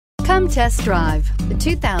Come test drive the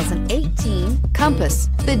 2018 Compass.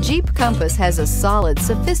 The Jeep Compass has a solid,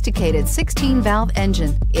 sophisticated 16-valve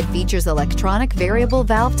engine. It features electronic variable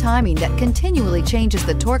valve timing that continually changes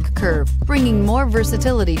the torque curve, bringing more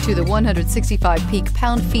versatility to the 165 peak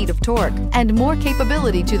pound-feet of torque and more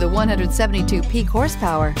capability to the 172 peak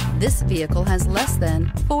horsepower. This vehicle has less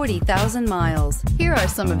than 40,000 miles. Here are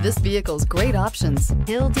some of this vehicle's great options: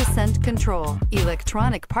 hill descent control,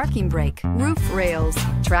 electronic parking brake, roof rails,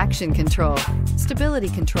 traction control, stability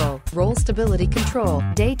control, roll stability control,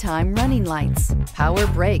 daytime running lights, power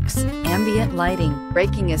brakes, ambient lighting,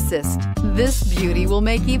 braking assist. This beauty will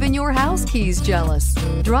make even your house keys jealous.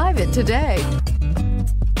 Drive it today.